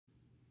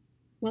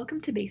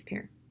Welcome to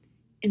Basepair.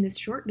 In this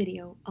short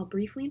video, I'll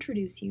briefly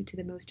introduce you to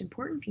the most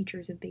important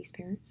features of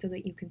Basepair so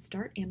that you can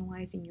start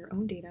analyzing your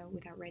own data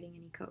without writing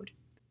any code.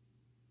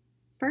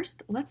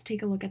 First, let's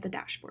take a look at the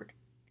dashboard.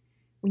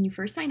 When you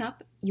first sign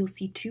up, you'll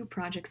see two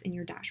projects in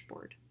your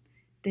dashboard.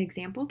 The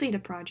example data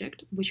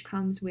project, which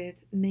comes with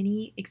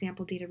many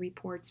example data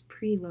reports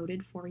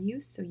preloaded for you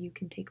so you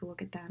can take a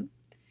look at them,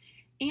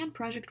 and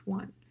project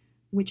 1,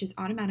 which is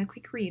automatically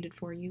created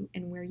for you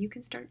and where you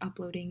can start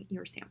uploading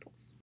your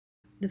samples.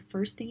 The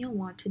first thing you'll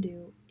want to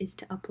do is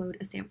to upload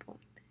a sample.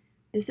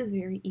 This is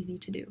very easy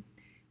to do.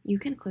 You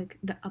can click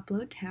the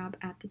Upload tab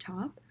at the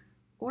top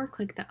or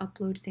click the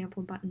Upload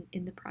Sample button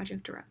in the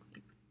project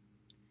directly.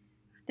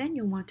 Then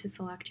you'll want to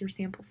select your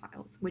sample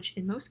files, which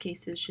in most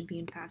cases should be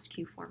in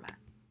FASTQ format.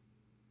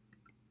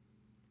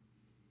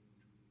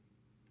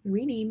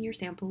 Rename your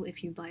sample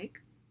if you'd like,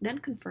 then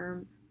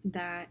confirm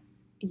that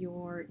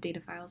your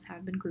data files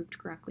have been grouped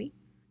correctly.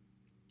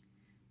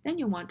 Then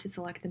you'll want to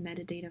select the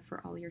metadata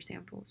for all your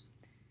samples.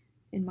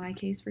 In my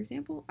case, for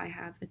example, I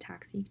have a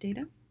taxi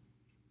data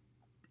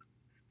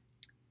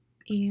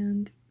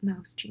and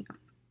mouse genome.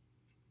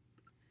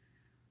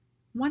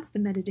 Once the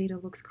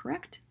metadata looks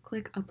correct,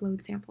 click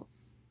Upload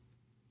Samples.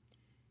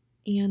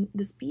 And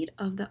the speed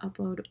of the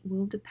upload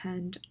will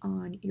depend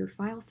on your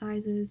file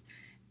sizes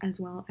as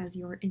well as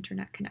your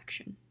internet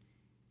connection.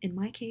 In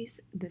my case,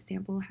 the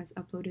sample has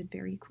uploaded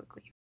very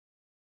quickly.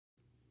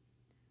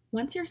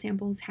 Once your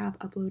samples have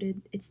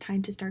uploaded, it's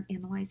time to start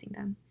analyzing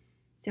them.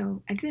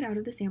 So exit out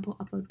of the sample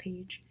upload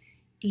page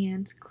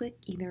and click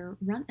either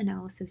Run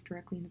Analysis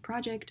directly in the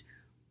project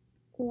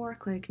or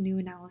click New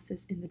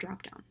Analysis in the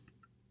dropdown.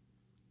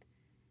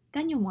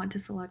 Then you'll want to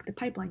select the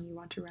pipeline you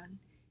want to run.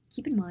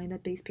 Keep in mind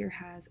that Basepair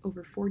has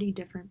over 40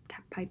 different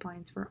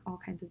pipelines for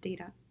all kinds of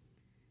data.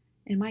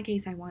 In my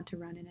case, I want to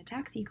run in a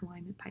taxi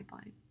alignment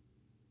pipeline.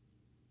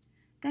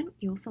 Then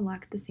you'll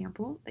select the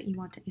sample that you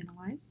want to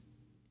analyze.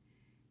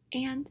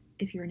 And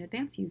if you're an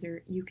advanced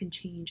user, you can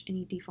change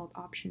any default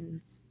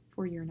options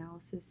for your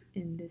analysis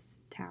in this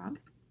tab.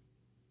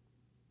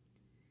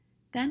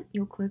 Then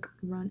you'll click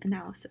Run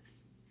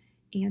Analysis.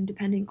 And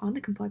depending on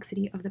the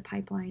complexity of the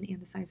pipeline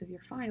and the size of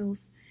your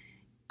files,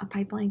 a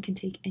pipeline can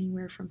take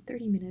anywhere from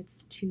 30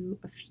 minutes to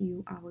a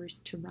few hours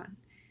to run.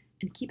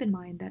 And keep in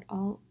mind that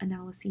all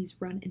analyses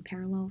run in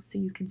parallel, so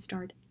you can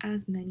start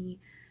as many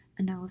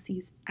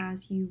analyses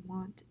as you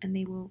want, and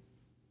they will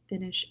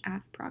finish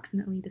at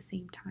approximately the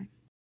same time.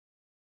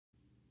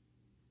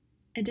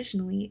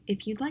 Additionally,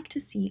 if you'd like to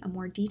see a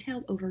more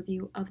detailed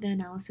overview of the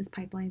analysis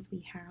pipelines we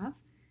have,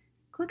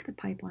 click the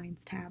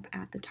Pipelines tab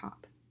at the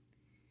top.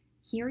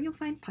 Here you'll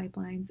find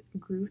pipelines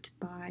grouped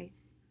by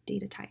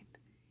data type,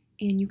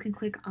 and you can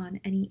click on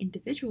any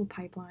individual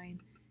pipeline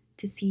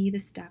to see the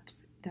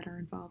steps that are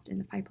involved in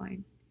the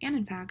pipeline. And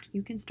in fact,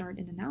 you can start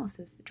an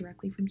analysis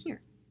directly from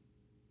here.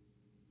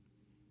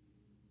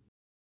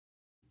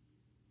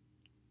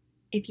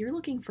 If you're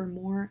looking for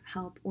more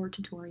help or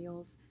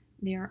tutorials,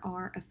 there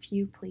are a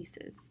few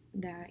places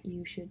that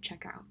you should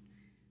check out.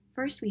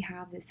 First, we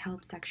have this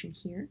help section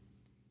here.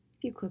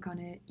 If you click on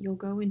it, you'll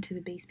go into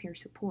the Basepair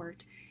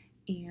support,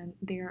 and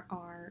there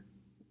are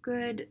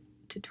good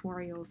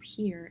tutorials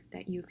here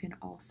that you can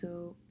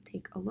also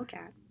take a look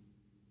at.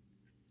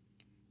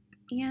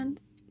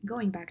 And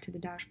going back to the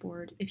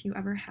dashboard, if you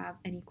ever have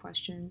any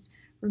questions,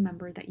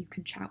 remember that you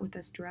can chat with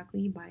us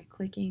directly by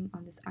clicking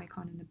on this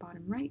icon in the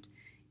bottom right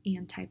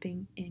and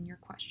typing in your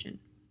question.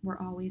 We're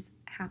always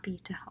happy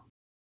to help.